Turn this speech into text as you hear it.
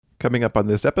Coming up on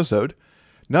this episode,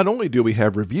 not only do we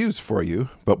have reviews for you,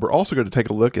 but we're also going to take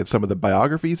a look at some of the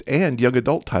biographies and young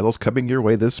adult titles coming your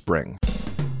way this spring.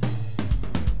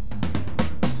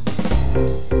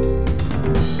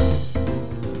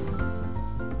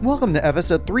 Welcome to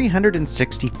episode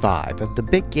 365 of the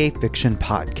Big Gay Fiction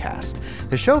Podcast,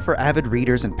 the show for avid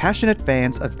readers and passionate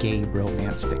fans of gay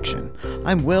romance fiction.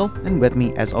 I'm Will, and with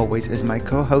me, as always, is my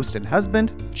co-host and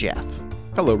husband, Jeff.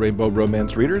 Hello, Rainbow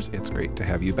Romance readers. It's great to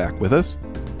have you back with us.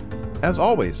 As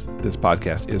always, this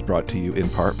podcast is brought to you in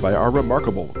part by our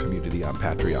remarkable community on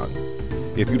Patreon.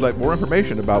 If you'd like more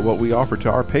information about what we offer to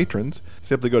our patrons,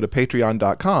 simply go to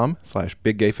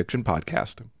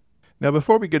patreon.com/biggayfictionpodcast. Now,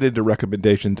 before we get into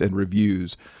recommendations and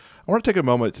reviews, I want to take a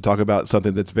moment to talk about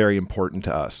something that's very important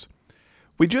to us.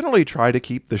 We generally try to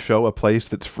keep the show a place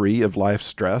that's free of life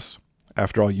stress.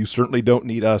 After all, you certainly don't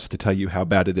need us to tell you how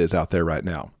bad it is out there right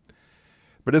now.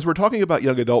 But as we're talking about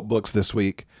young adult books this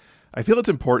week, I feel it's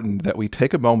important that we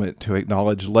take a moment to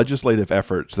acknowledge legislative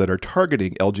efforts that are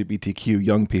targeting LGBTQ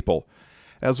young people,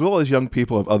 as well as young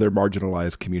people of other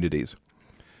marginalized communities.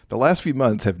 The last few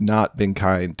months have not been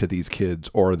kind to these kids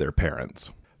or their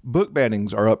parents. Book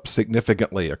bannings are up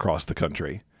significantly across the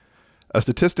country. A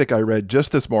statistic I read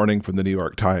just this morning from the New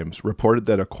York Times reported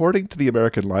that according to the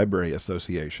American Library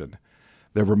Association,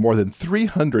 there were more than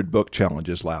 300 book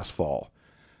challenges last fall.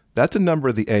 That's a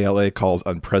number the ALA calls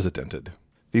unprecedented.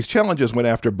 These challenges went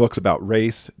after books about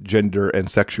race, gender,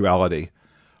 and sexuality,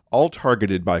 all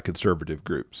targeted by conservative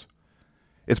groups.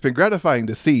 It's been gratifying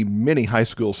to see many high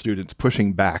school students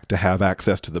pushing back to have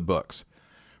access to the books,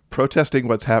 protesting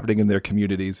what's happening in their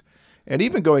communities, and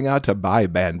even going out to buy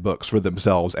banned books for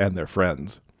themselves and their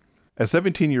friends. A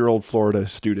 17-year-old Florida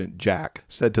student, Jack,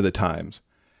 said to the Times,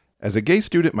 "As a gay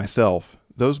student myself,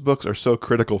 those books are so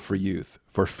critical for youth,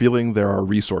 for feeling there are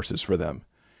resources for them."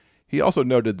 He also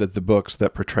noted that the books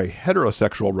that portray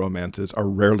heterosexual romances are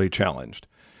rarely challenged,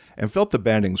 and felt the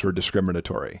bannings were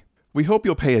discriminatory. We hope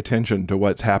you'll pay attention to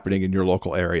what's happening in your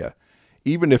local area,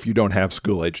 even if you don't have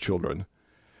school-age children.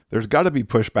 There's got to be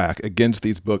pushback against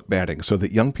these book bannings so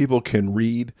that young people can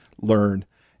read, learn,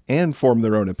 and form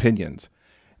their own opinions,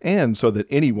 and so that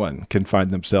anyone can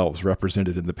find themselves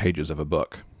represented in the pages of a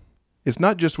book. It's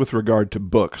not just with regard to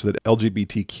books that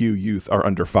LGBTQ youth are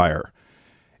under fire.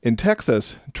 In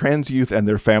Texas, trans youth and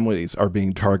their families are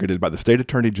being targeted by the state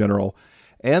attorney general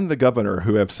and the governor,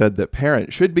 who have said that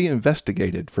parents should be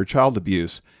investigated for child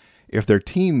abuse if their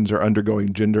teens are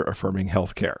undergoing gender-affirming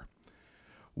health care.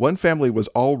 One family was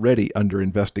already under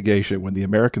investigation when the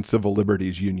American Civil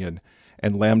Liberties Union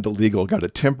and Lambda Legal got a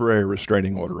temporary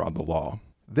restraining order on the law.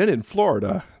 Then in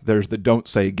Florida, there's the Don't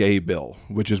Say Gay bill,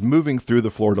 which is moving through the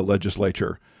Florida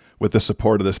legislature with the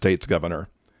support of the state's governor.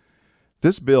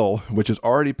 This bill, which has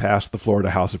already passed the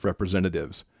Florida House of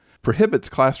Representatives, prohibits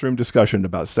classroom discussion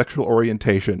about sexual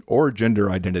orientation or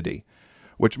gender identity,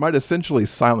 which might essentially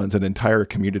silence an entire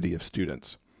community of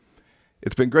students.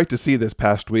 It's been great to see this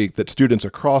past week that students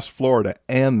across Florida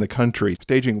and the country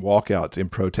staging walkouts in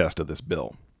protest of this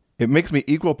bill. It makes me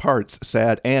equal parts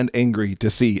sad and angry to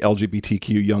see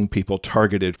LGBTQ young people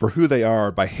targeted for who they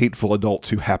are by hateful adults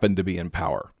who happen to be in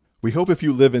power. We hope if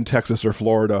you live in Texas or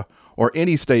Florida, or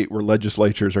any state where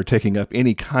legislatures are taking up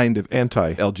any kind of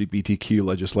anti-LGBTQ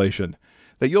legislation,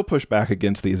 that you'll push back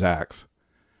against these acts.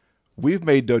 We've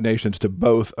made donations to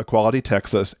both Equality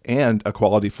Texas and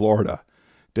Equality Florida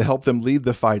to help them lead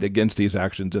the fight against these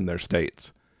actions in their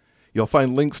states. You'll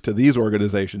find links to these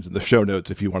organizations in the show notes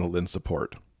if you want to lend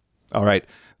support. All right,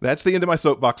 that's the end of my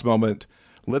soapbox moment.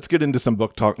 Let's get into some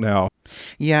book talk now.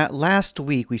 Yeah, last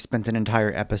week we spent an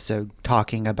entire episode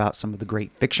talking about some of the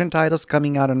great fiction titles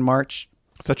coming out in March.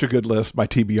 Such a good list. My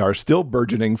TBR is still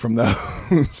burgeoning from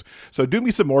those. So do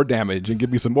me some more damage and give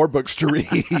me some more books to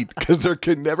read, because there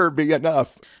can never be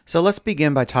enough. So let's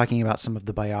begin by talking about some of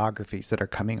the biographies that are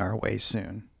coming our way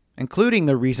soon, including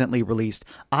the recently released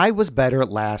I Was Better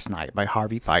Last Night by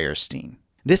Harvey Fierstein.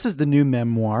 This is the new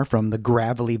memoir from the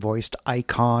gravelly-voiced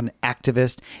icon,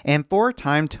 activist, and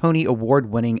four-time Tony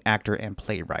Award-winning actor and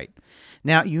playwright.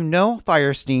 Now, you know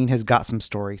Fierstein has got some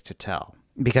stories to tell,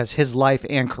 because his life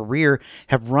and career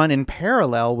have run in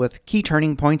parallel with key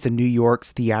turning points in New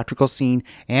York's theatrical scene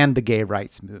and the gay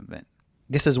rights movement.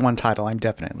 This is one title I'm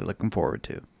definitely looking forward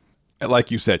to.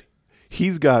 Like you said,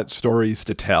 he's got stories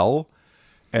to tell,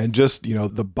 and just,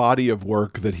 the body of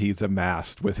work that he's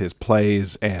amassed with his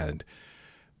plays and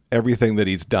everything that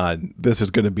he's done, this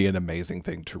is going to be an amazing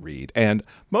thing to read. And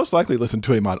most likely listen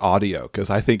to him on audio, because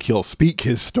I think he'll speak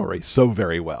his story so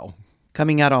very well.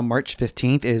 Coming out on March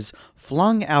 15th is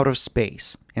Flung Out of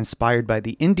Space, inspired by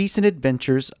the indecent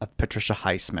adventures of Patricia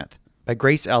Highsmith, by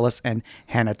Grace Ellis and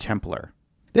Hannah Templer.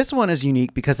 This one is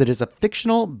unique because it is a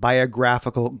fictional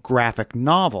biographical graphic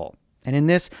novel. And in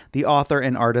this, the author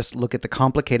and artist look at the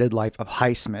complicated life of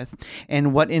Highsmith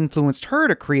and what influenced her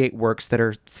to create works that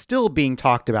are still being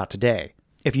talked about today.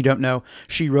 If you don't know,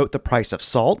 she wrote The Price of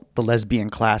Salt, the lesbian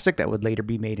classic that would later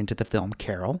be made into the film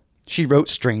Carol. She wrote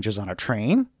Strangers on a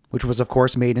Train, which was of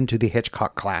course made into the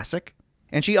Hitchcock classic.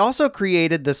 And she also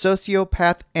created the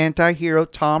sociopath anti-hero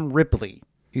Tom Ripley,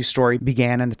 whose story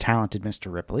began in The Talented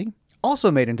Mr. Ripley, also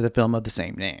made into the film of the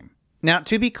same name. Now,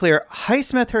 to be clear,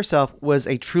 Highsmith herself was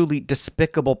a truly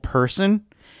despicable person,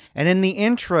 and in the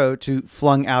intro to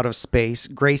Flung Out of Space,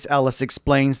 Grace Ellis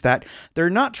explains that they're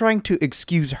not trying to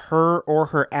excuse her or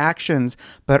her actions,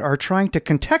 but are trying to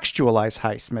contextualize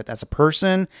Highsmith as a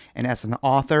person and as an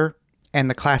author, and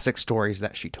the classic stories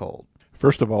that she told.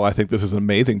 First of all, I think this is an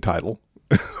amazing title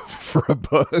for a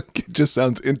book. It just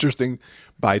sounds interesting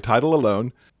by title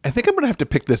alone. I think I'm going to have to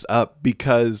pick this up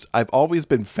because I've always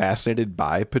been fascinated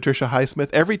by Patricia Highsmith.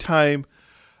 Every time,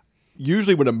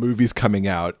 usually when a movie's coming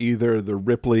out, either the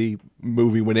Ripley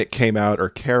movie when it came out or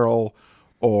Carol,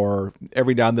 or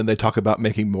every now and then they talk about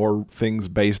making more things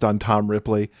based on Tom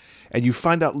Ripley, and you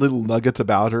find out little nuggets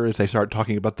about her as they start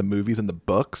talking about the movies and the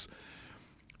books.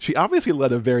 She obviously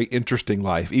led a very interesting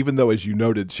life, even though, as you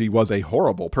noted, she was a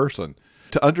horrible person.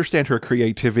 To understand her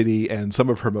creativity and some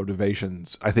of her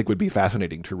motivations, I think would be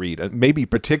fascinating to read, and maybe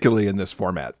particularly in this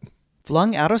format.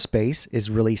 Flung Out of Space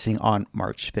is releasing on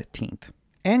March 15th.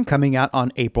 And coming out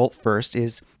on April 1st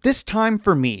is This Time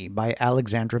for Me by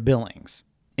Alexandra Billings.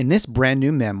 In this brand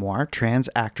new memoir, trans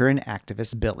actor and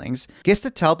activist Billings gets to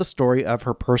tell the story of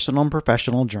her personal and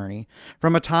professional journey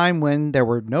from a time when there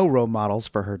were no role models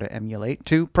for her to emulate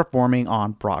to performing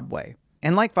on Broadway.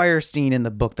 And like Firestein in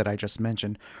the book that I just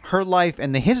mentioned, her life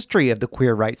and the history of the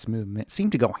queer rights movement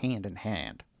seem to go hand in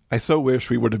hand. I so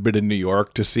wish we would have been in New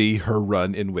York to see her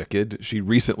run in Wicked. She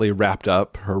recently wrapped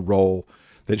up her role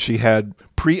that she had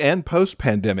pre- and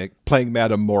post-pandemic playing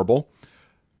Madame Morble.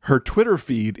 Her Twitter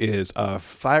feed is a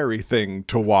fiery thing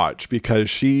to watch because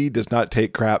she does not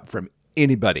take crap from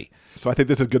anybody. So I think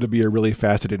this is going to be a really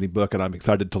fascinating book, and I'm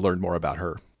excited to learn more about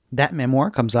her. That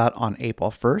memoir comes out on April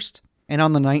 1st. And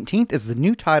on the 19th is the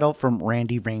new title from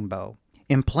Randy Rainbow.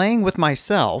 In Playing With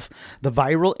Myself, the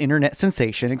viral internet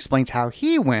sensation explains how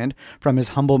he went from his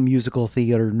humble musical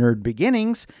theater nerd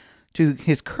beginnings to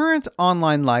his current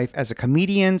online life as a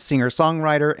comedian,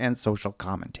 singer-songwriter, and social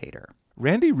commentator.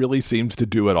 Randy really seems to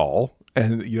do it all.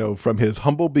 And, from his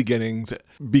humble beginnings,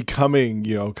 becoming,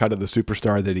 kind of the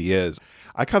superstar that he is.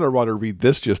 I kind of want to read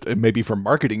this just maybe for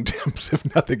marketing tips,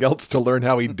 if nothing else, to learn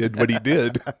how he did what he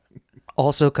did.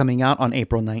 Also coming out on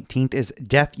April 19th is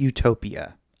Deaf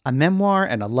Utopia, a memoir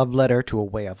and a love letter to a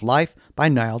way of life by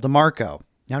Niall DeMarco.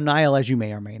 Now, Niall, as you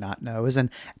may or may not know, is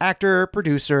an actor,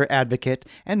 producer, advocate,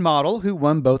 and model who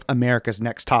won both America's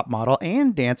Next Top Model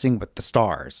and Dancing with the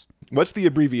Stars. What's the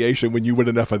abbreviation when you win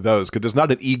enough of those? Because it's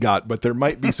not an EGOT, but there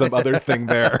might be some other thing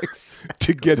there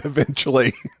to get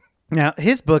eventually. Now,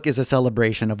 his book is a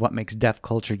celebration of what makes deaf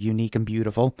culture unique and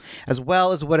beautiful, as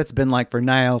well as what it's been like for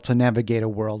Niall to navigate a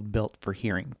world built for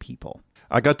hearing people.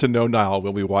 I got to know Niall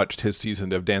when we watched his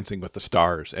season of Dancing with the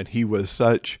Stars, and he was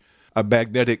such a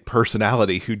magnetic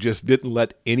personality who just didn't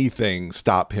let anything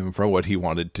stop him from what he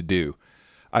wanted to do.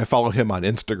 I follow him on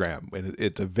Instagram, and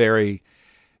it's a very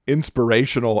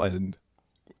inspirational and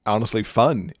honestly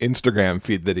fun Instagram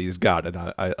feed that he's got,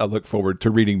 and I look forward to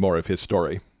reading more of his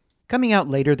story. Coming out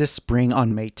later this spring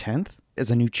on May 10th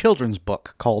is a new children's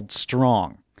book called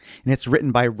Strong, and it's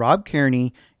written by Rob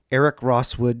Kearney, Eric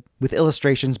Rosswood, with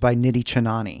illustrations by Nidhi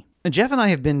Chanani. Jeff and I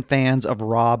have been fans of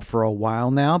Rob for a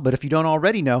while now, but if you don't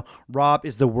already know, Rob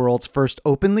is the world's first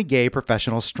openly gay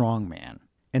professional strongman.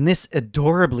 And this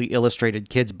adorably illustrated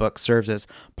kids book serves as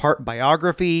part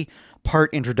biography,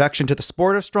 part introduction to the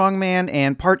sport of strongman,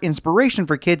 and part inspiration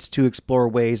for kids to explore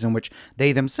ways in which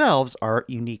they themselves are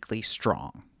uniquely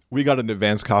strong. We got an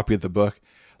advance copy of the book.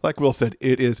 Like Will said,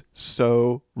 it is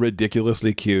so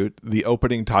ridiculously cute. The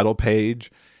opening title page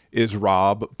is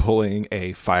Rob pulling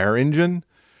a fire engine,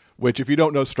 which if you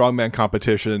don't know strongman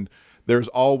competition, there's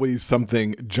always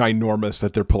something ginormous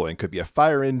that they're pulling. Could be a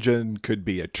fire engine, could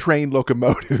be a train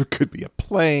locomotive, could be a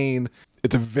plane.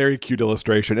 It's a very cute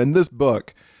illustration. And this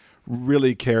book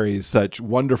really carries such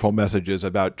wonderful messages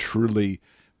about truly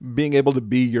being able to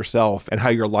be yourself and how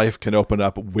your life can open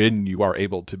up when you are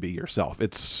able to be yourself.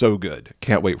 It's so good.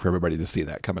 Can't wait for everybody to see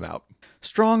that coming out.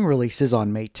 Strong releases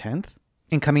on May 10th,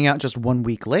 and coming out just 1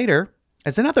 week later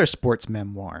is another sports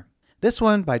memoir. This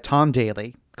one by Tom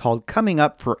Daly, called Coming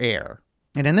Up for Air.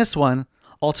 And in this one,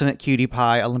 ultimate cutie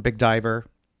pie Olympic diver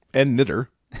and knitter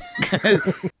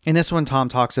In this one, Tom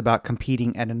talks about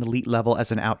competing at an elite level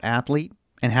as an out athlete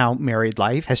and how married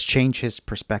life has changed his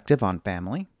perspective on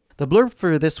family. The blurb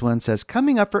for this one says,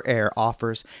 Coming Up for Air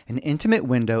offers an intimate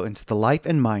window into the life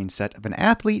and mindset of an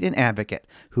athlete and advocate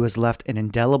who has left an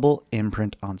indelible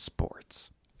imprint on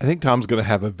sports. I think Tom's going to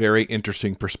have a very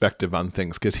interesting perspective on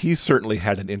things because he's certainly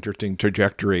had an interesting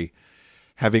trajectory,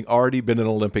 having already been an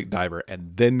Olympic diver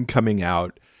and then coming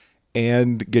out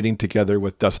and getting together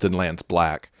with Dustin Lance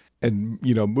Black and,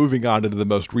 moving on into the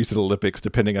most recent Olympics,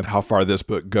 depending on how far this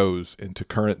book goes into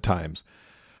current times.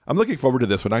 I'm looking forward to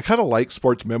this one. I kind of like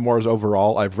sports memoirs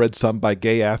overall. I've read some by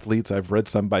gay athletes. I've read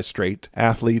some by straight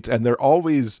athletes, and they're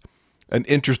always an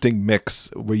interesting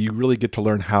mix where you really get to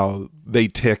learn how they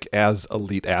tick as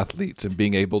elite athletes and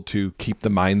being able to keep the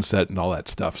mindset and all that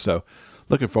stuff. So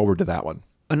looking forward to that one.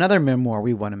 Another memoir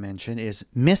we want to mention is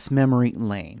Miss Memory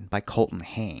Lane by Colton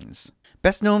Haynes.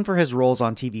 Best known for his roles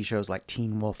on TV shows like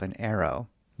Teen Wolf and Arrow.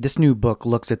 This new book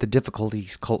looks at the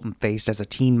difficulties Colton faced as a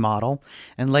teen model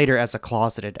and later as a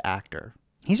closeted actor.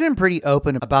 He's been pretty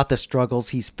open about the struggles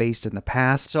he's faced in the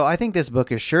past, so I think this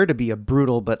book is sure to be a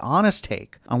brutal but honest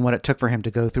take on what it took for him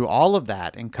to go through all of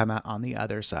that and come out on the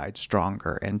other side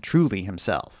stronger and truly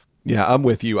himself. Yeah, I'm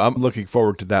with you. I'm looking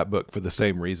forward to that book for the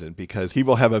same reason, because he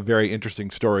will have a very interesting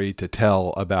story to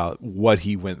tell about what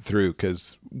he went through,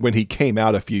 because when he came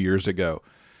out a few years ago,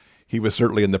 he was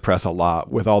certainly in the press a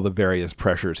lot with all the various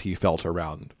pressures he felt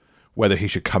around whether he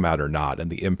should come out or not and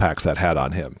the impacts that had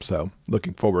on him. So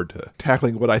looking forward to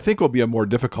tackling what I think will be a more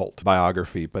difficult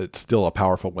biography, but it's still a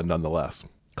powerful one nonetheless.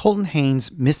 Colton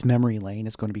Haynes' Miss Memory Lane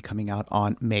is going to be coming out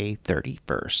on May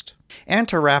 31st. And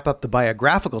to wrap up the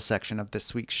biographical section of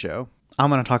this week's show, I'm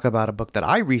going to talk about a book that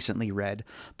I recently read,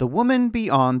 The Woman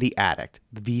Beyond the Attic,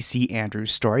 the V.C.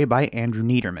 Andrews story by Andrew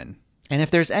Niederman. And if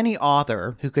there's any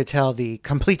author who could tell the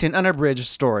complete and unabridged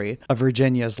story of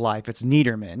Virginia's life, it's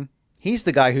Niederman. He's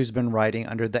the guy who's been writing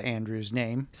under the Andrews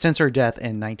name since her death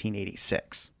in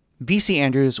 1986. V.C.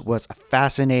 Andrews was a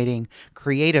fascinating,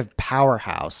 creative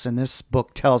powerhouse, and this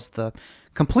book tells the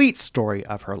complete story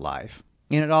of her life.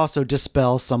 And it also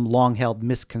dispels some long-held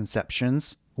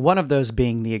misconceptions, one of those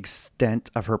being the extent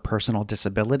of her personal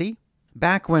disability.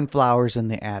 Back when Flowers in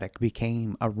the Attic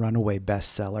became a runaway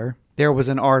bestseller, there was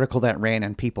an article that ran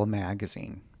in People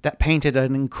magazine that painted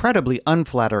an incredibly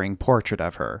unflattering portrait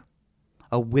of her.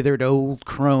 A withered old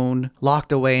crone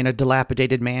locked away in a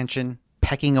dilapidated mansion,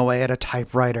 pecking away at a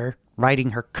typewriter,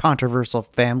 writing her controversial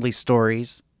family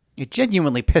stories. It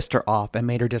genuinely pissed her off and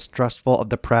made her distrustful of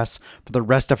the press for the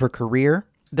rest of her career.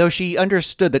 Though she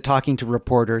understood that talking to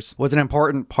reporters was an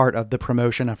important part of the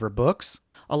promotion of her books,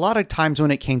 a lot of times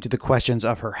when it came to the questions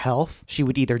of her health, she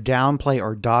would either downplay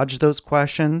or dodge those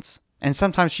questions, and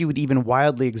sometimes she would even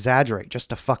wildly exaggerate just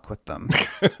to fuck with them.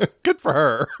 Good for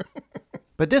her.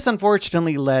 But this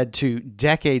unfortunately led to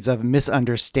decades of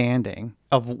misunderstanding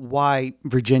of why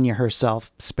Virginia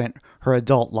herself spent her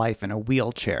adult life in a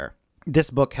wheelchair. This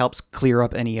book helps clear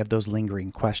up any of those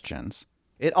lingering questions.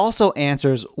 It also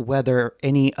answers whether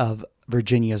any of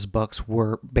Virginia's books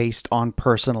were based on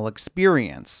personal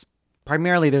experience.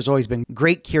 Primarily, there's always been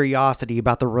great curiosity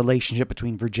about the relationship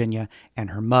between Virginia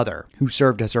and her mother, who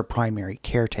served as her primary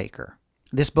caretaker.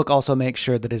 This book also makes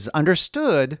sure that it is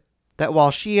understood that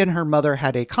while she and her mother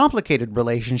had a complicated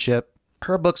relationship,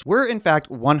 her books were in fact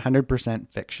 100%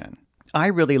 fiction. I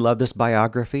really love this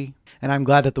biography, and I'm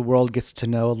glad that the world gets to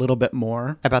know a little bit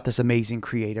more about this amazing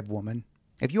creative woman.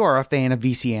 If you are a fan of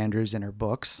V.C. Andrews and her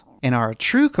books, and are a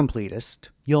true completist,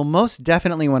 you'll most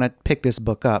definitely want to pick this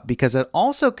book up because it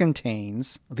also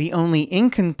contains the only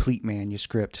incomplete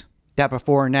manuscript that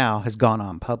before now has gone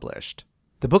unpublished.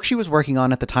 The book she was working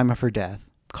on at the time of her death,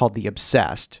 called The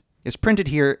Obsessed, is printed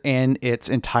here in its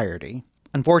entirety.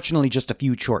 Unfortunately, just a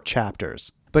few short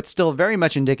chapters, but still very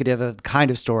much indicative of the kind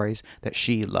of stories that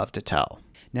she loved to tell.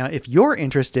 Now, if you're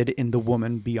interested in The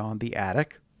Woman Beyond the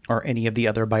Attic, or any of the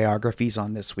other biographies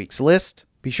on this week's list,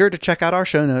 be sure to check out our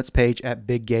show notes page at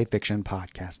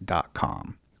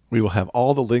biggayfictionpodcast.com. We will have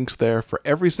all the links there for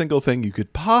every single thing you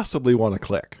could possibly want to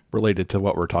click related to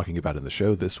what we're talking about in the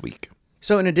show this week.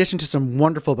 So in addition to some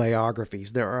wonderful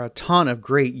biographies, there are a ton of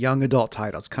great young adult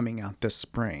titles coming out this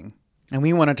spring. And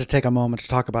we wanted to take a moment to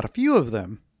talk about a few of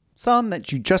them, some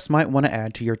that you just might want to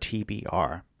add to your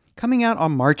TBR. Coming out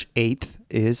on March 8th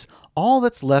is All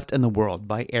That's Left in the World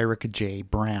by Eric J.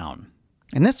 Brown.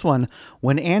 In this one,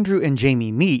 when Andrew and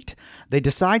Jamie meet, they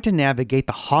decide to navigate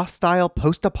the hostile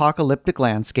post-apocalyptic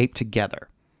landscape together.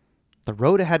 The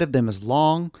road ahead of them is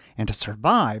long, and to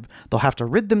survive, they'll have to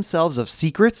rid themselves of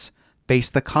secrets, face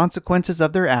the consequences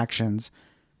of their actions,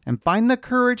 and find the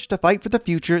courage to fight for the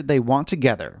future they want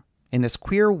together in this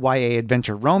queer YA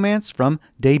adventure romance from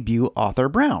debut author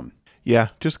Brown. Yeah,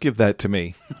 just give that to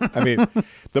me. I mean,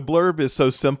 the blurb is so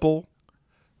simple,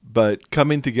 but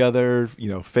coming together,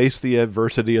 face the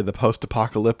adversity of the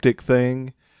post-apocalyptic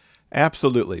thing.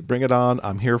 Absolutely. Bring it on.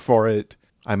 I'm here for it.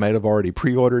 I might have already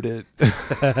pre-ordered it.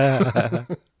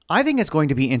 I think it's going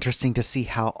to be interesting to see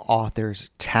how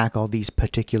authors tackle these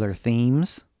particular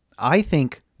themes. I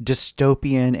think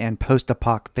dystopian and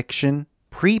post-apoc fiction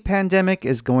pre-pandemic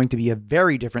is going to be a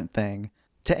very different thing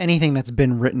to anything that's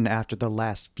been written after the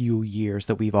last few years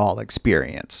that we've all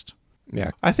experienced.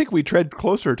 Yeah, I think we tread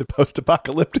closer to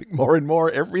post-apocalyptic more and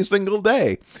more every single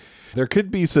day. There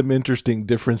could be some interesting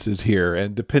differences here,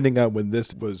 and depending on when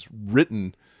this was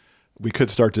written, we could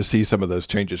start to see some of those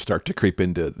changes start to creep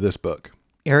into this book.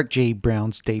 Eric J.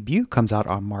 Brown's debut comes out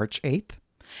on March 8th,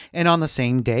 and on the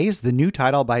same day is the new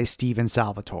title by Steven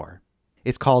Salvatore.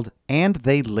 It's called And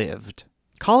They Lived.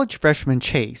 College freshman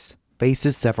Chase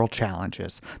faces several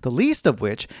challenges, the least of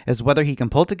which is whether he can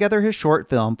pull together his short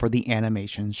film for the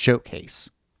animation showcase.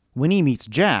 When he meets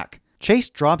Jack, Chase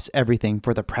drops everything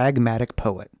for the pragmatic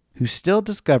poet, who's still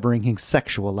discovering his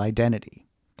sexual identity.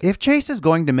 If Chase is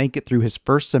going to make it through his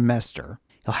first semester,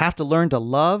 he'll have to learn to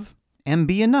love and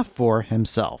be enough for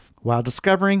himself, while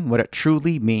discovering what it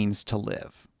truly means to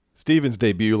live. Steven's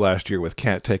debut last year with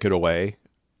Can't Take It Away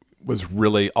was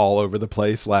really all over the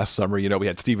place last summer. We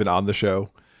had Steven on the show,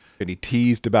 and he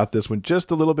teased about this one just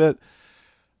a little bit.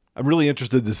 I'm really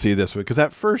interested to see this one, because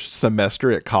that first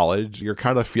semester at college, you're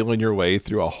kind of feeling your way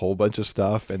through a whole bunch of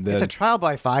stuff. And then it's a trial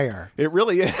by fire. It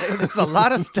really is. There's a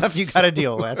lot of stuff you got to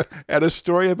deal with. And a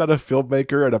story about a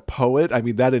filmmaker and a poet. I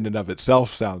mean, that in and of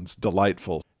itself sounds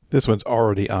delightful. This one's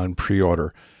already on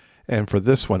pre-order. And for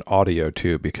this one, audio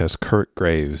too, because Kurt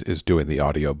Graves is doing the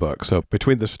audiobook. So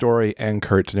between the story and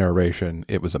Kurt's narration,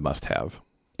 it was a must-have.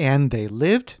 And They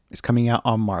Lived is coming out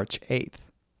on March 8th.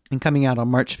 And coming out on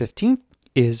March 15th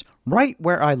is Right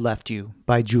Where I Left You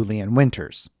by Julian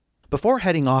Winters. Before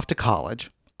heading off to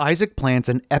college, Isaac plans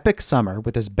an epic summer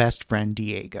with his best friend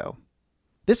Diego.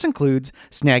 This includes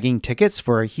snagging tickets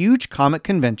for a huge comic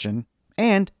convention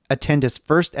and attend his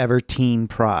first ever teen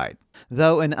pride.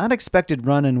 Though an unexpected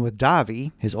run-in with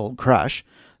Davi, his old crush,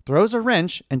 throws a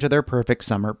wrench into their perfect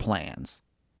summer plans.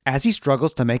 As he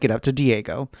struggles to make it up to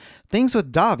Diego, things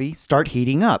with Davi start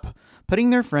heating up, putting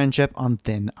their friendship on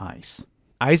thin ice.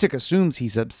 Isaac assumes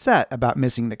he's upset about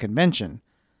missing the convention,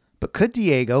 but could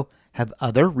Diego have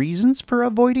other reasons for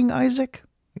avoiding Isaac?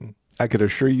 I could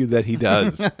assure you that he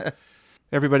does.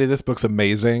 Everybody, this book's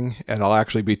amazing, and I'll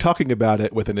actually be talking about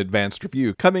it with an advanced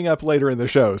review coming up later in the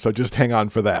show, so just hang on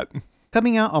for that.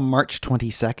 Coming out on March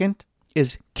 22nd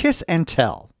is Kiss and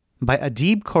Tell by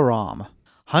Adib Khorram.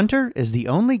 Hunter is the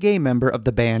only gay member of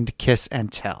the band Kiss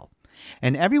and Tell,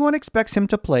 and everyone expects him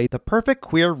to play the perfect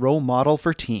queer role model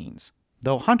for teens,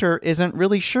 though Hunter isn't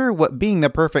really sure what being the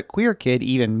perfect queer kid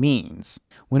even means.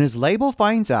 When his label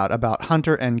finds out about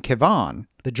Hunter and Kevon,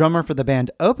 the drummer for the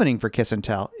band opening for Kiss and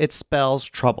Tell, it spells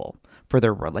trouble for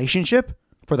their relationship,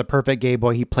 for the perfect gay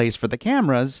boy he plays for the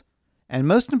cameras, and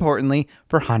most importantly,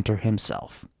 for Hunter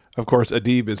himself. Of course,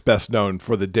 Adib is best known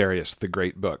for the Darius the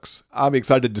Great books. I'm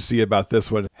excited to see about this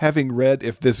one. Having read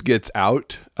If This Gets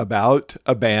Out about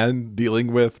a band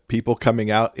dealing with people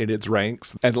coming out in its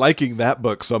ranks, and liking that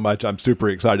book so much, I'm super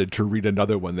excited to read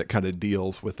another one that kind of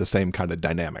deals with the same kind of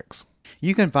dynamics.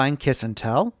 You can find Kiss and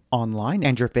Tell online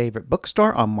and your favorite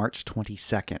bookstore on March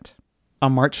 22nd.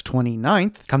 On March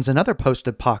 29th comes another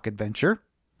post-apoc adventure,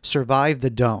 Survive the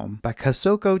Dome by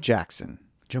Kosoko Jackson.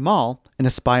 Jamal, an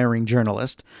aspiring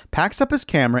journalist, packs up his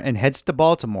camera and heads to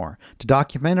Baltimore to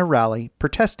document a rally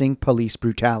protesting police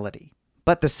brutality.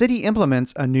 But the city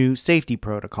implements a new safety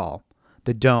protocol,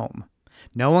 the Dome.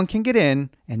 No one can get in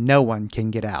and no one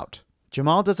can get out.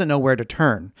 Jamal doesn't know where to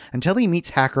turn until he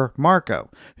meets hacker Marco,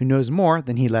 who knows more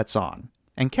than he lets on,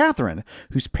 and Catherine,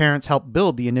 whose parents helped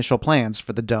build the initial plans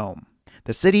for the Dome.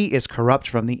 The city is corrupt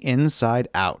from the inside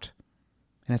out,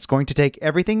 and it's going to take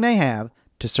everything they have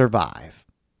to survive.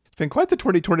 It's been quite the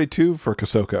 2022 for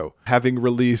Kosoko, having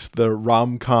released the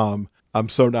rom-com I'm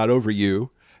So Not Over You,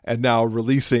 and now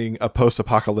releasing a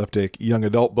post-apocalyptic young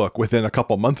adult book within a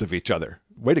couple months of each other.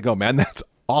 Way to go, man. That's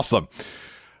awesome.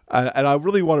 And I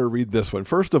really want to read this one.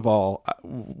 First of all,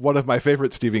 one of my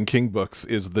favorite Stephen King books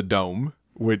is The Dome,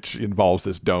 which involves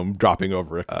this dome dropping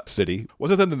over a city.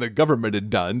 Wasn't something the government had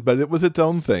done, but it was its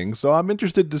own thing. So I'm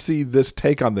interested to see this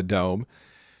take on the dome.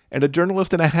 And a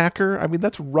journalist and a hacker, I mean,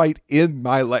 that's right in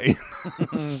my lane.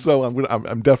 So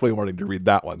I'm definitely wanting to read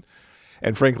that one.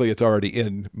 And frankly, it's already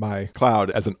in my cloud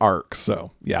as an arc.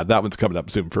 So yeah, that one's coming up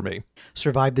soon for me.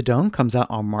 Survive the Dome comes out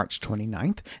on March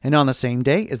 29th, and on the same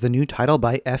day is the new title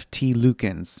by F.T.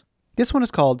 Lukens. This one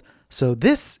is called So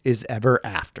This Is Ever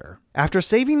After. After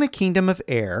saving the Kingdom of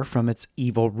Air from its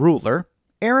evil ruler,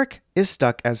 Eric is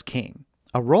stuck as king,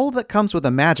 a role that comes with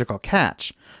a magical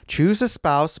catch. Choose a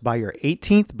spouse by your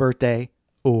 18th birthday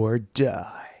or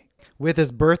die. With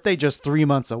his birthday just 3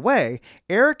 months away,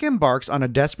 Eric embarks on a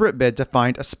desperate bid to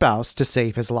find a spouse to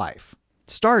save his life,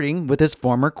 starting with his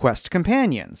former quest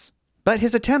companions. But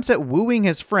his attempts at wooing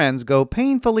his friends go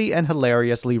painfully and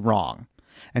hilariously wrong,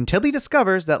 until he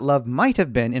discovers that love might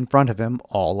have been in front of him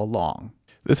all along.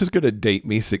 This is going to date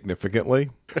me significantly,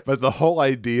 but the whole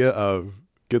idea of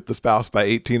get the spouse by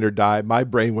 18 or die, my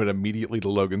brain went immediately to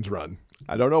Logan's Run.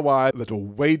 I don't know why. That's a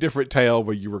way different tale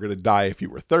where you were going to die if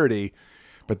you were 30.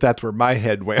 But that's where my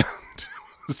head went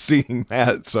seeing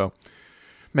that. So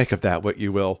make of that what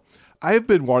you will. I've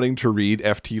been wanting to read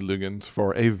F.T. Lukens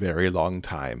for a very long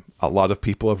time. A lot of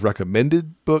people have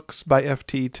recommended books by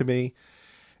F.T. to me,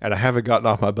 and I haven't gotten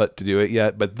off my butt to do it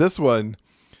yet. But this one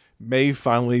may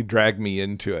finally drag me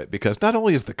into it because not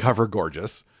only is the cover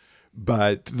gorgeous,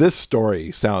 but this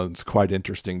story sounds quite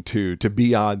interesting too. To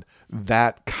be on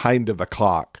that kind of a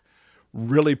clock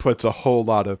really puts a whole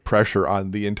lot of pressure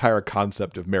on the entire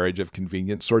concept of marriage of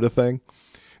convenience sort of thing.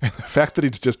 And the fact that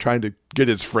he's just trying to get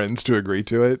his friends to agree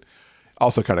to it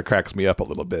also kind of cracks me up a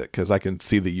little bit because I can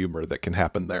see the humor that can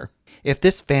happen there. If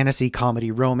this fantasy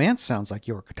comedy romance sounds like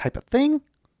your type of thing,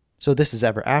 So This Is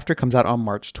Ever After comes out on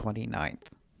March 29th.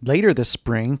 Later this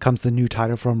spring comes the new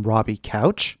title from Robbie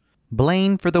Couch,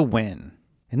 Blaine for the Win.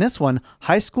 In this one,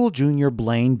 high school junior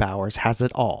Blaine Bowers has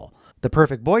it all. The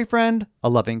perfect boyfriend, a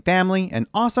loving family, and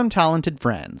awesome talented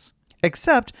friends.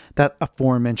 Except that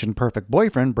aforementioned perfect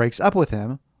boyfriend breaks up with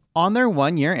him on their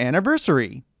 1-year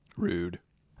anniversary. Rude.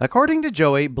 According to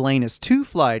Joey, Blaine is too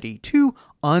flighty, too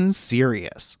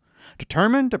unserious.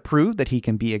 Determined to prove that he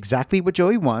can be exactly what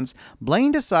Joey wants,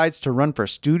 Blaine decides to run for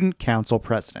student council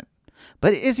president.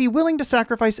 But is he willing to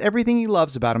sacrifice everything he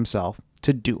loves about himself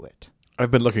to do it? I've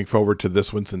been looking forward to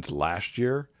this one since last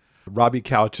year. Robbie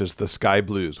Couch's The Sky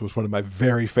Blues was one of my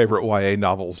very favorite YA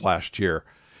novels last year.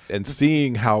 And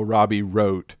seeing how Robbie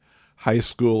wrote high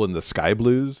school and The Sky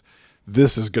Blues,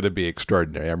 this is going to be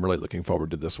extraordinary. I'm really looking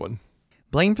forward to this one.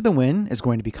 Blaine for the Win is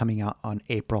going to be coming out on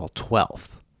April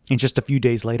 12th. And just a few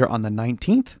days later, on the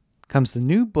 19th, comes the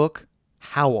new book,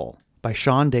 Howl, by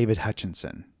Sean David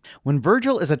Hutchinson. When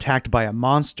Virgil is attacked by a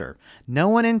monster, no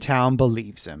one in town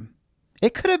believes him.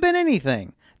 It could have been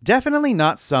anything. Definitely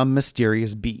not some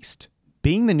mysterious beast.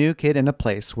 Being the new kid in a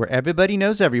place where everybody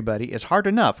knows everybody is hard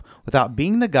enough without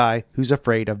being the guy who's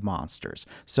afraid of monsters.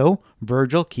 So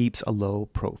Virgil keeps a low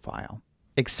profile.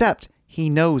 Except he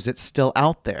knows it's still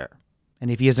out there.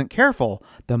 And if he isn't careful,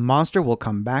 the monster will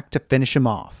come back to finish him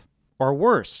off. Or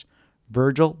worse,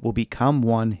 Virgil will become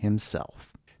one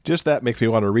himself. Just that makes me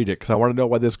want to read it because I want to know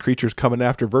why this creature's coming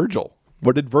after Virgil.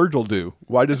 What did Virgil do?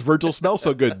 Why does Virgil smell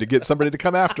so good to get somebody to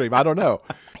come after him? I don't know.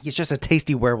 He's just a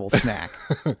tasty werewolf snack.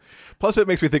 Plus, it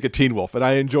makes me think of Teen Wolf, and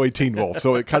I enjoy Teen Wolf,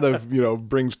 so it kind of,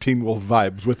 brings Teen Wolf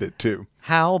vibes with it, too.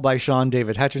 Howl by Sean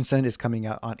David Hutchinson is coming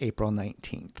out on April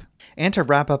 19th. And to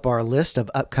wrap up our list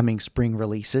of upcoming spring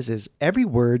releases is Every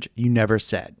Word You Never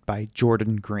Said by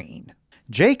Jordan Green.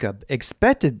 Jacob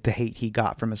expected the hate he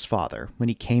got from his father when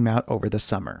he came out over the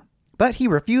summer, but he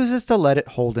refuses to let it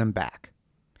hold him back.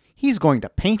 He's going to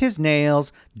paint his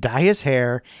nails, dye his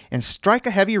hair, and strike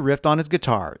a heavy riff on his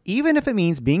guitar, even if it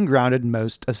means being grounded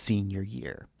most of senior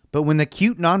year. But when the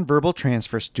cute nonverbal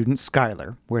transfer student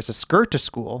Skylar wears a skirt to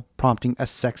school, prompting a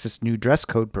sexist new dress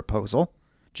code proposal,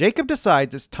 Jacob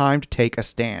decides it's time to take a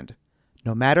stand,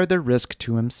 no matter the risk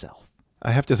to himself.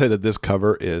 I have to say that this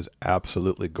cover is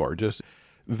absolutely gorgeous.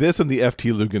 This and the F.T.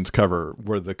 Lukens cover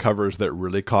were the covers that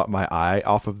really caught my eye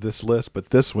off of this list, but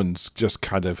this one's just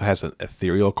kind of has an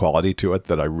ethereal quality to it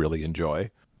that I really enjoy.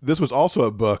 This was also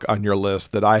a book on your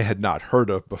list that I had not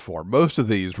heard of before. Most of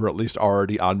these were at least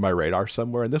already on my radar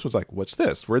somewhere, and this was like, what's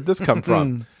this? Where'd this come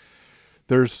from?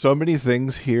 There's so many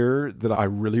things here that I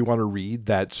really want to read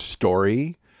that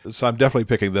story, so I'm definitely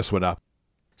picking this one up.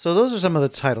 So those are some of the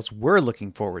titles we're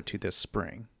looking forward to this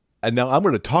spring. And now I'm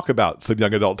going to talk about some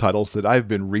young adult titles that I've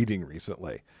been reading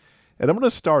recently. And I'm going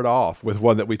to start off with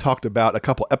one that we talked about a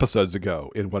couple episodes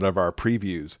ago in one of our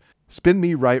previews, Spin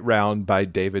Me Right Round by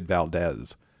David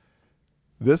Valdez.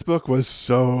 This book was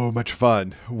so much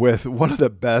fun, with one of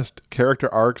the best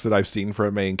character arcs that I've seen for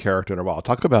a main character in a while.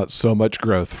 Talk about so much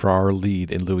growth for our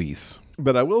lead in Luis.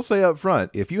 But I will say up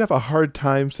front, if you have a hard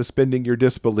time suspending your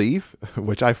disbelief,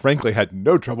 which I frankly had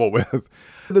no trouble with,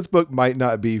 this book might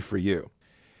not be for you.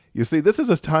 You see, this is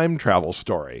a time travel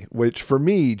story, which for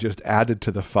me just added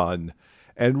to the fun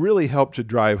and really helped to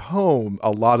drive home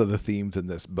a lot of the themes in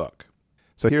this book.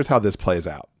 So here's how this plays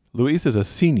out. Luis is a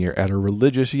senior at a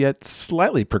religious yet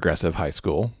slightly progressive high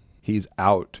school. He's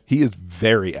out. He is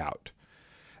very out.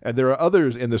 And there are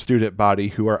others in the student body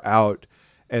who are out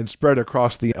and spread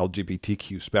across the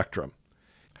LGBTQ spectrum.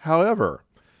 However,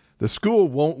 the school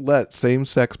won't let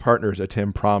same-sex partners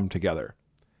attend prom together.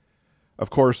 Of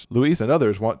course, Luis and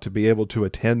others want to be able to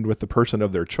attend with the person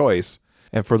of their choice,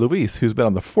 and for Luis, who's been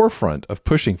on the forefront of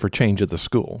pushing for change at the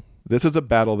school, this is a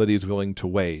battle that he's willing to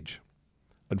wage.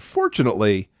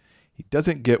 Unfortunately, he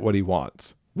doesn't get what he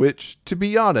wants, which, to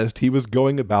be honest, he was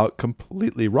going about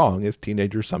completely wrong, as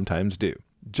teenagers sometimes do.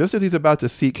 Just as he's about to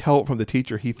seek help from the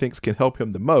teacher he thinks can help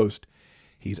him the most,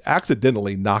 he's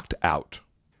accidentally knocked out.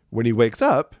 When he wakes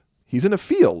up, he's in a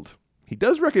field. He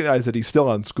does recognize that he's still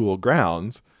on school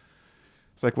grounds.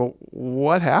 It's like, well,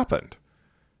 what happened?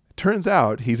 It turns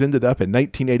out he's ended up in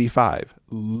 1985,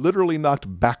 literally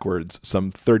knocked backwards some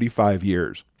 35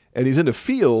 years. And he's in a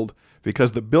field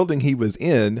because the building he was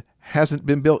in hasn't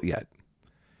been built yet.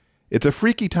 It's a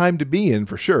freaky time to be in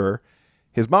for sure.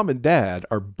 His mom and dad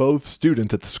are both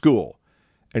students at the school,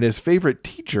 and his favorite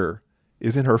teacher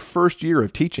is in her first year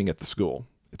of teaching at the school.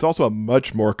 It's also a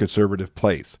much more conservative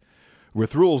place,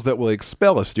 with rules that will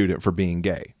expel a student for being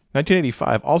gay.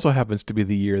 1985 also happens to be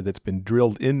the year that's been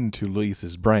drilled into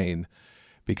Luis's brain,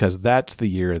 because that's the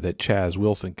year that Chaz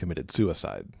Wilson committed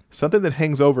suicide, something that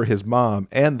hangs over his mom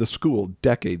and the school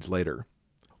decades later.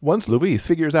 Once Luis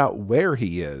figures out where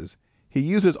he is, he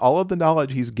uses all of the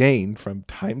knowledge he's gained from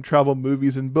time travel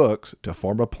movies and books to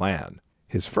form a plan.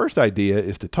 His first idea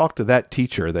is to talk to that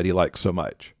teacher that he likes so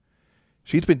much.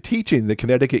 She's been teaching the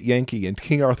Connecticut Yankee in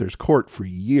King Arthur's Court for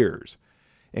years.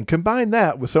 And combine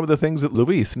that with some of the things that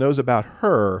Luis knows about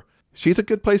her, she's a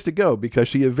good place to go because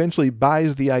she eventually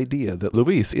buys the idea that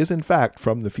Luis is in fact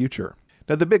from the future.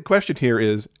 Now the big question here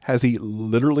is, has he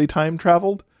literally time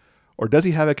traveled? Or does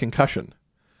he have a concussion?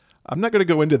 I'm not going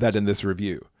to go into that in this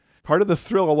review. Part of the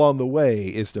thrill along the way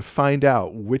is to find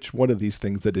out which one of these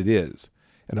things that it is,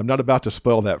 and I'm not about to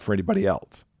spoil that for anybody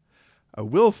else. I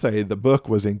will say the book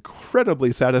was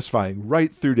incredibly satisfying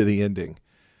right through to the ending.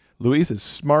 Luis is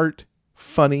smart,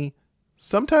 funny,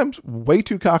 sometimes way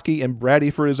too cocky and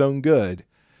bratty for his own good,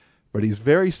 but he's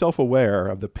very self-aware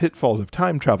of the pitfalls of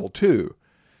time travel too.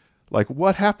 Like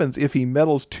what happens if he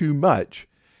meddles too much,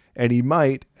 and he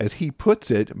might, as he puts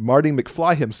it, Marty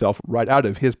McFly himself right out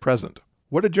of his present.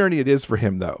 What a journey it is for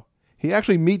him, though. He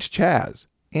actually meets Chaz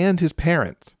and his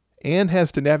parents and has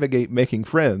to navigate making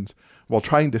friends while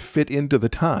trying to fit into the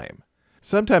time.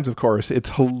 Sometimes, of course, it's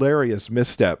hilarious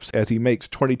missteps as he makes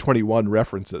 2021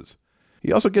 references.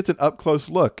 He also gets an up-close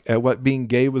look at what being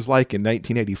gay was like in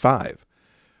 1985,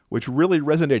 which really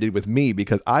resonated with me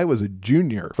because I was a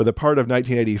junior for the part of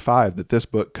 1985 that this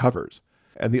book covers,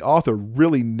 and the author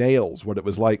really nails what it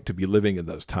was like to be living in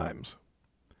those times.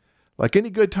 Like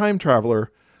any good time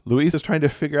traveler, Luis is trying to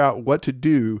figure out what to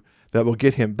do that will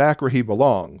get him back where he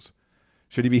belongs.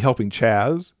 Should he be helping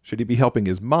Chaz? Should he be helping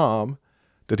his mom?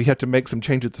 Does he have to make some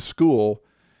change at the school?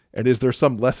 And is there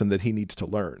some lesson that he needs to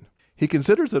learn? He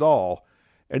considers it all,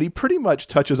 and he pretty much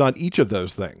touches on each of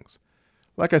those things.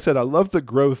 Like I said, I love the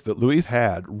growth that Luis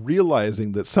had,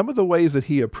 realizing that some of the ways that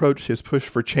he approached his push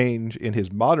for change in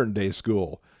his modern-day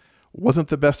school wasn't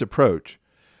the best approach.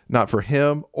 Not for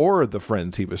him or the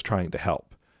friends he was trying to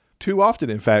help. Too often,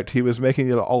 in fact, he was making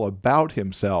it all about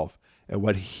himself and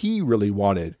what he really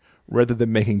wanted rather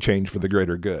than making change for the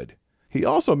greater good. He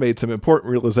also made some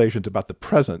important realizations about the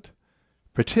present,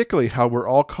 particularly how we're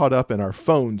all caught up in our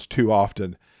phones too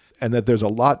often and that there's a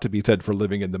lot to be said for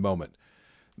living in the moment.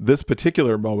 This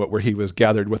particular moment where he was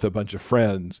gathered with a bunch of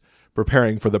friends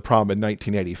preparing for the prom in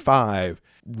 1985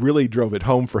 really drove it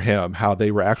home for him how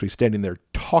they were actually standing there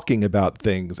talking about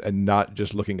things and not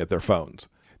just looking at their phones.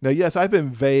 Now, yes, I've been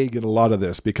vague in a lot of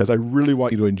this because I really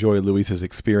want you to enjoy Luis's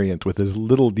experience with as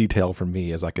little detail from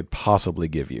me as I could possibly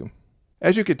give you.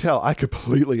 As you could tell, I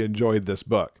completely enjoyed this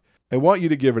book. I want you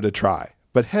to give it a try.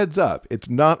 But heads up, it's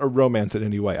not a romance in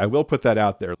any way. I will put that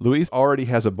out there. Luis already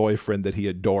has a boyfriend that he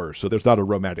adores, so there's not a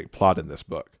romantic plot in this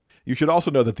book. You should also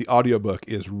know that the audiobook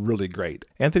is really great.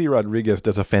 Anthony Rodriguez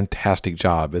does a fantastic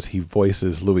job as he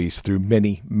voices Luis through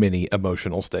many, many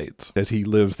emotional states as he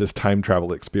lives this time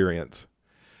travel experience.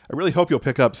 I really hope you'll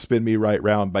pick up Spin Me Right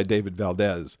Round by David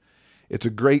Valdez. It's a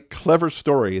great, clever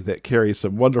story that carries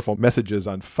some wonderful messages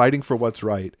on fighting for what's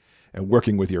right and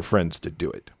working with your friends to do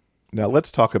it. Now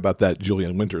let's talk about that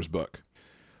Julian Winters book.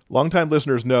 Longtime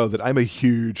listeners know that I'm a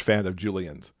huge fan of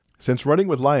Julian's. Since Running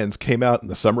with Lions came out in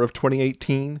the summer of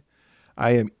 2018,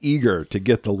 I am eager to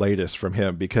get the latest from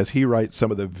him because he writes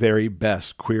some of the very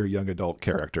best queer young adult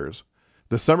characters.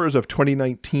 The summers of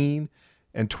 2019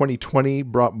 and 2020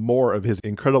 brought more of his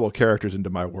incredible characters into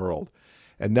my world.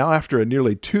 And now after a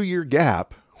nearly 2-year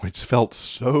gap, which felt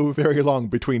so very long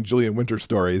between Julian Winters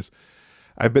stories,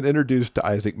 I've been introduced to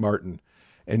Isaac Martin,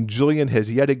 and Julian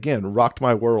has yet again rocked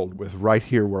my world with Right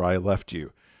Here Where I Left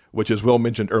You, which, as Will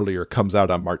mentioned earlier, comes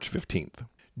out on March 15th.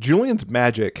 Julian's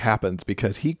magic happens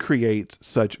because he creates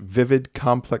such vivid,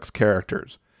 complex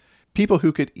characters, people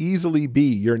who could easily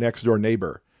be your next-door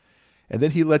neighbor, and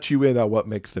then he lets you in on what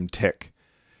makes them tick.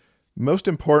 Most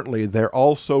importantly, they're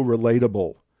all so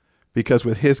relatable, because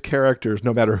with his characters,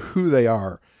 no matter who they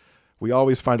are, we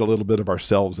always find a little bit of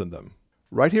ourselves in them.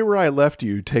 Right Here Where I Left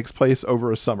You takes place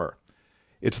over a summer.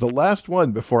 It's the last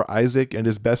one before Isaac and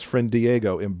his best friend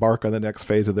Diego embark on the next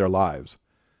phase of their lives.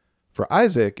 For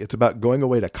Isaac, it's about going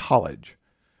away to college,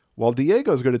 while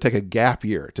Diego is going to take a gap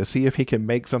year to see if he can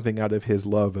make something out of his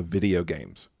love of video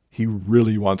games. He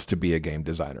really wants to be a game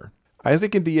designer.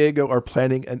 Isaac and Diego are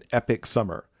planning an epic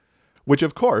summer, which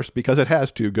of course, because it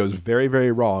has to, goes very,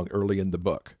 very wrong early in the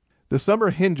book. The summer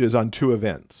hinges on 2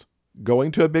 events: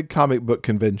 going to a big comic book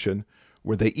convention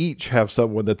where they each have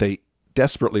someone that they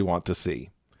desperately want to see,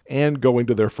 and going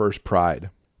to their first Pride.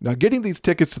 Now, getting these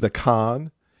tickets to the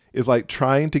con is like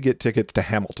trying to get tickets to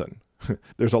Hamilton.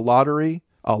 There's a lottery,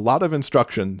 a lot of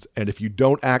instructions, and if you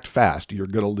don't act fast, you're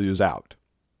going to lose out.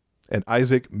 And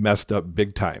Isaac messed up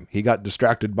big time. He got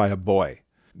distracted by a boy,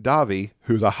 Davi,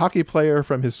 who's a hockey player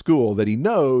from his school that he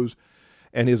knows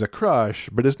and is a crush,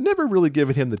 but has never really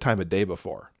given him the time of day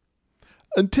before.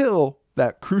 Until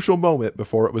that crucial moment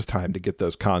before it was time to get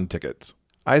those con tickets.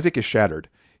 Isaac is shattered.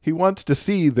 He wants to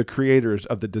see the creators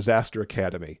of the Disaster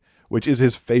Academy, which is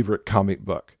his favorite comic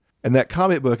book. And that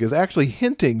comic book is actually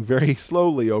hinting very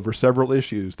slowly over several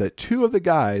issues that 2 of the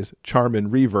guys, Charm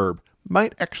and Reverb,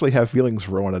 might actually have feelings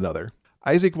for one another.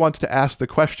 Isaac wants to ask the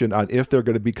question on if they're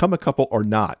going to become a couple or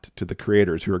not to the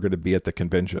creators who are going to be at the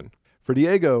convention. For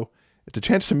Diego, it's a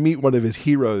chance to meet one of his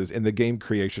heroes in the game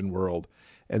creation world,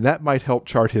 and that might help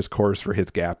chart his course for his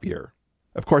gap year.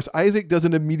 Of course, Isaac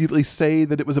doesn't immediately say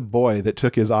that it was a boy that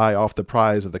took his eye off the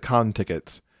prize of the con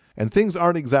tickets, and things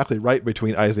aren't exactly right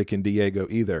between Isaac and Diego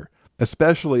either,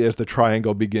 especially as the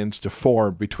triangle begins to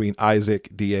form between Isaac,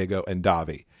 Diego, and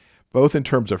Davi, both in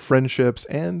terms of friendships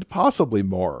and possibly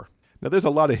more. Now, there's a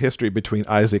lot of history between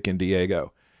Isaac and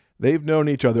Diego. They've known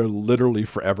each other literally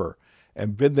forever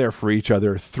and been there for each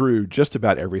other through just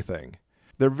about everything.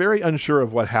 They're very unsure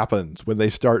of what happens when they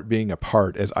start being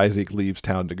apart as Isaac leaves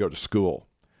town to go to school.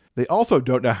 They also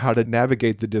don't know how to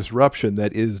navigate the disruption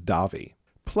that is Davi.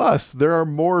 Plus, there are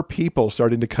more people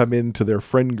starting to come into their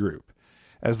friend group,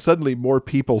 as suddenly more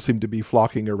people seem to be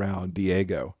flocking around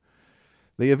Diego.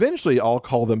 They eventually all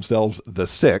call themselves the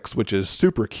Six, which is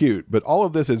super cute, but all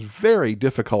of this is very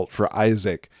difficult for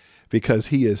Isaac because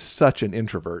he is such an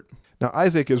introvert. Now,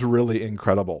 Isaac is really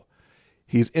incredible.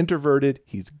 He's introverted,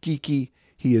 he's geeky,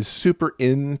 he is super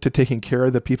into taking care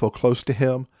of the people close to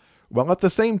him, while at the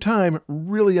same time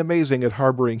really amazing at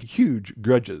harboring huge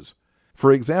grudges.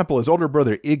 For example, his older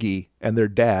brother Iggy and their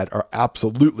dad are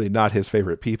absolutely not his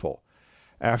favorite people.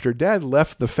 After Dad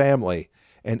left the family,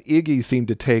 and Iggy seemed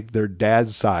to take their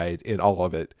dad's side in all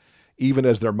of it, even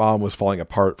as their mom was falling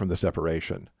apart from the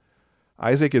separation.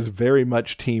 Isaac is very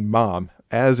much Team Mom,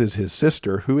 as is his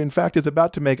sister, who in fact is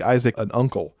about to make Isaac an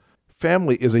uncle.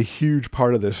 Family is a huge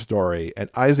part of this story, and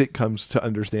Isaac comes to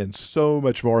understand so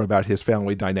much more about his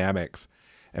family dynamics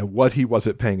and what he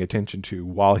wasn't paying attention to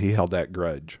while he held that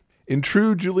grudge. In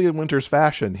true Julian Winters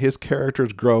fashion, his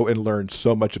characters grow and learn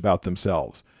so much about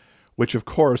themselves, which of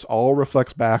course all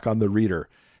reflects back on the reader,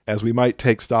 as we might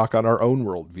take stock on our own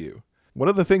worldview. One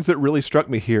of the things that really struck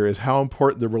me here is how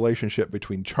important the relationship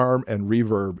between Charm and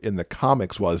Reverb in the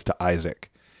comics was to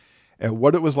Isaac, and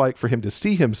what it was like for him to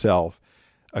see himself,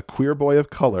 a queer boy of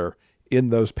color, in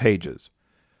those pages.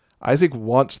 Isaac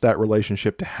wants that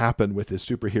relationship to happen with his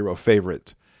superhero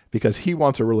favorites, because he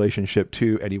wants a relationship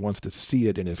too, and he wants to see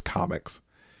it in his comics.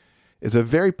 It's a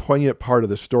very poignant part of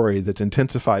the story that's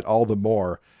intensified all the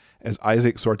more as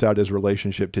Isaac sorts out his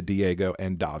relationship to Diego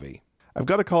and Davi. I've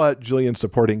got to call out Julian's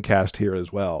supporting cast here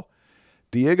as well.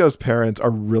 Diego's parents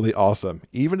are really awesome,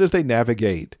 even as they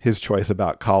navigate his choice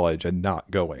about college and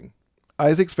not going.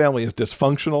 Isaac's family is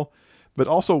dysfunctional, but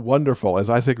also wonderful as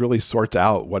Isaac really sorts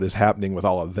out what is happening with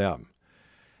all of them.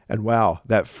 And wow,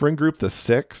 that friend group, the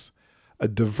Six, a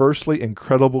diversely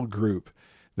incredible group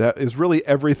That is really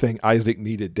everything Isaac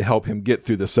needed to help him get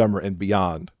through the summer and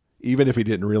beyond, even if he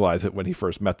didn't realize it when he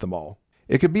first met them all.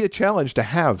 It can be a challenge to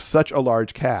have such a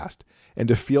large cast and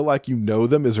to feel like you know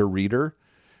them as a reader.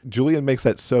 Julian makes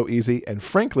that so easy, and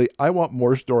frankly, I want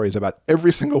more stories about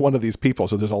every single one of these people,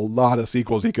 so there's a lot of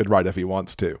sequels he could write if he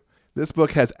wants to. This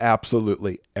book has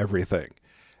absolutely everything.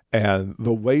 And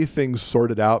the way things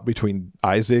sorted out between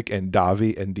Isaac and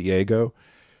Davi and Diego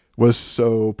was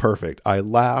so perfect. I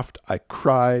laughed, I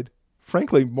cried,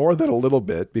 frankly, more than a little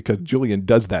bit, because Julian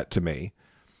does that to me.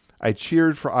 I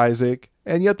cheered for Isaac,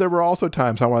 and yet there were also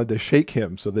times I wanted to shake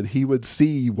him so that he would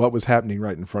see what was happening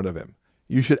right in front of him.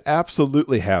 You should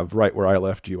absolutely have Right Where I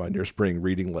Left You on your spring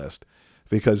reading list,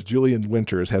 because Julian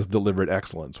Winters has delivered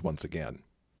excellence once again.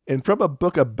 And from a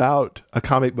book about a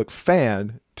comic book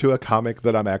fan to a comic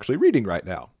that I'm actually reading right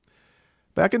now.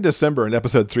 Back in December in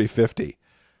episode 350,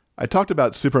 I talked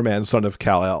about Superman, Son of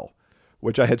Kal-El,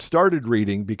 which I had started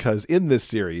reading because in this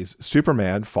series,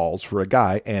 Superman falls for a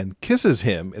guy and kisses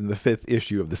him in the 5th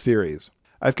issue of the series.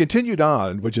 I've continued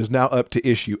on, which is now up to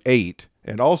issue 8,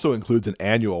 and also includes an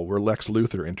annual where Lex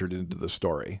Luthor entered into the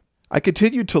story. I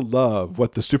continued to love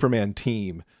what the Superman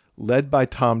team, led by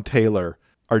Tom Taylor,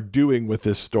 are doing with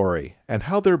this story, and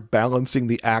how they're balancing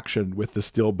the action with the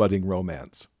still budding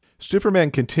romance. Superman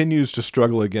continues to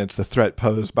struggle against the threat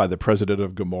posed by the president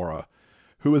of Gamora,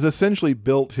 who has essentially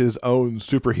built his own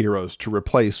superheroes to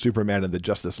replace Superman and the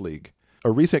Justice League.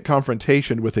 A recent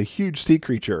confrontation with a huge sea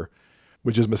creature,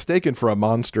 which is mistaken for a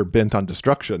monster bent on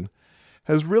destruction,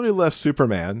 has really left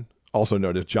Superman, also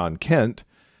known as John Kent,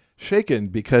 shaken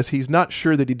because he's not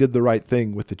sure that he did the right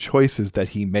thing with the choices that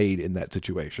he made in that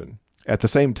situation. At the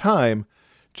same time,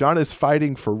 John is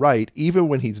fighting for right even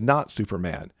when he's not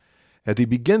Superman, as he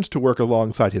begins to work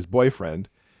alongside his boyfriend.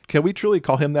 Can we truly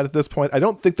call him that at this point? I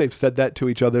don't think they've said that to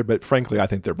each other, but frankly, I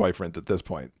think they're boyfriends at this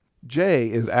point. Jay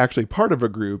is actually part of a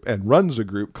group and runs a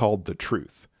group called The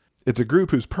Truth. It's a group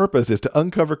whose purpose is to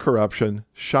uncover corruption,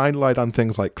 shine light on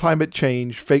things like climate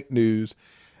change, fake news,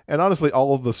 and honestly,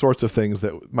 all of the sorts of things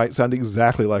that might sound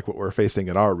exactly like what we're facing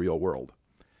in our real world.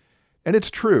 And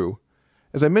it's true.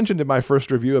 As I mentioned in my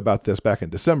first review about this back in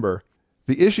December,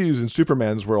 the issues in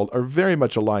Superman's world are very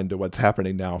much aligned to what's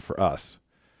happening now for us.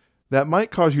 That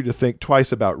might cause you to think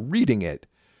twice about reading it,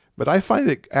 but I find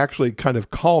it actually kind of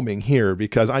calming here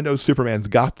because I know Superman's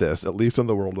got this, at least in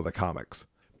the world of the comics.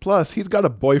 Plus, he's got a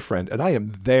boyfriend, and I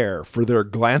am there for their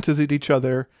glances at each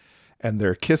other and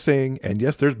their kissing. And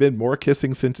yes, there's been more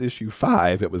kissing since issue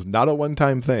 5. It was not a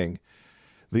one-time thing.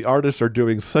 The artists are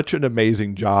doing such an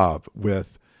amazing job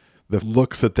with the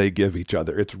looks that they give each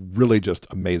other. It's really just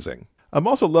amazing. I'm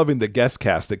also loving the guest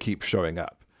cast that keeps showing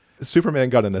up. Superman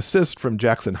got an assist from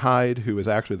Jackson Hyde, who is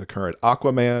actually the current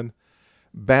Aquaman.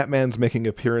 Batman's making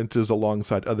appearances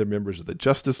alongside other members of the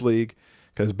Justice League,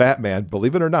 because Batman,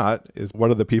 believe it or not, is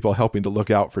one of the people helping to look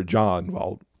out for John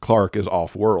while Clark is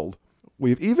off-world.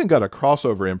 We've even got a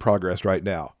crossover in progress right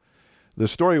now. The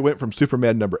story went from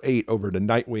Superman number 8 over to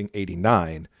Nightwing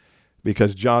 89,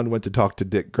 because John went to talk to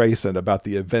Dick Grayson about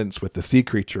the events with the sea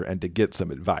creature and to get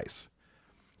some advice.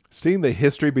 Seeing the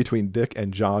history between Dick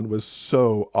and John was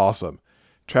so awesome,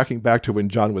 tracking back to when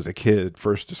John was a kid,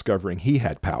 first discovering he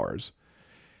had powers.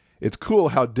 It's cool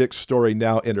how Dick's story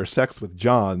now intersects with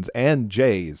John's and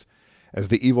Jay's as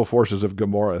the evil forces of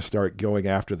Gamora start going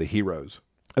after the heroes.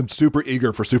 I'm super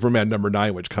eager for Superman number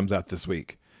 9, which comes out this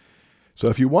week. So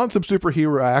if you want some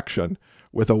superhero action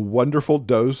with a wonderful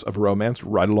dose of romance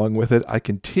right along with it, I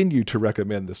continue to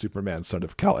recommend the Superman Son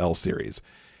of Kal-El series.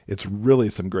 It's really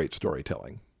some great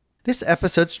storytelling. This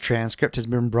episode's transcript has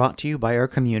been brought to you by our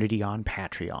community on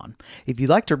Patreon. If you'd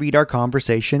like to read our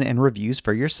conversation and reviews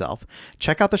for yourself,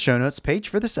 check out the show notes page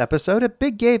for this episode at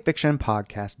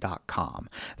biggayfictionpodcast.com.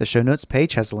 The show notes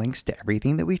page has links to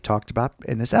everything that we've talked about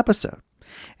in this episode.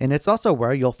 And it's also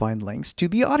where you'll find links to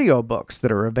the audiobooks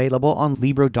that are available on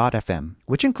Libro.fm,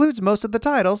 which includes most of the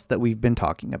titles that we've been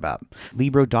talking about.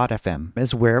 Libro.fm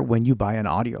is where, when you buy an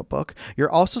audiobook, you're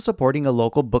also supporting a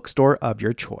local bookstore of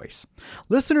your choice.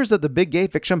 Listeners of the Big Gay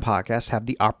Fiction Podcast have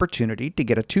the opportunity to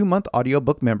get a 2-month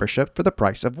audiobook membership for the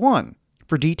price of one.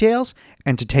 For details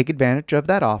and to take advantage of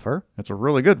that offer, it's a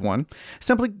really good one,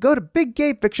 simply go to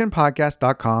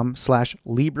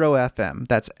biggayfictionpodcast.com/LibroFM.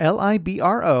 That's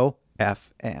LIBRO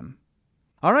FM.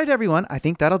 All right, everyone, I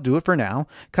think that'll do it for now.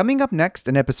 Coming up next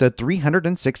in episode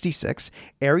 366,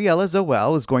 Ariella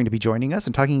Zoel is going to be joining us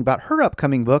and talking about her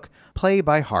upcoming book, Play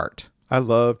by Heart. I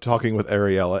love talking with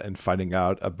Ariella and finding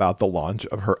out about the launch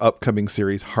of her upcoming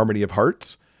series, Harmony of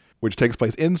Hearts, which takes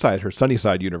place inside her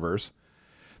Sunnyside universe.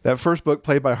 That first book,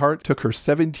 Play by Heart, took her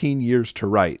 17 years to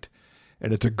write,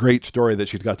 And it's a great story that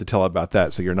she's got to tell about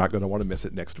that, so you're not going to want to miss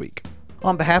it next week.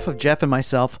 On behalf of Jeff and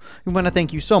myself, we want to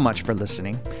thank you so much for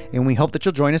listening, and we hope that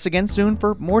you'll join us again soon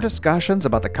for more discussions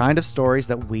about the kind of stories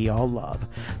that we all love,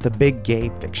 the big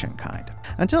gay fiction kind.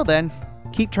 Until then,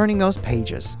 keep turning those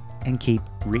pages and keep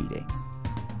reading.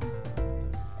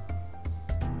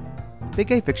 Big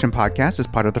Gay Fiction Podcast is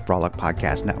part of the Frolic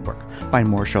Podcast Network. Find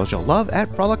more shows you'll love at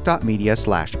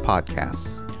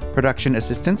frolic.media/podcasts. Production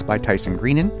assistance by Tyson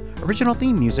Greenan. Original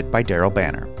theme music by Daryl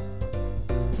Banner.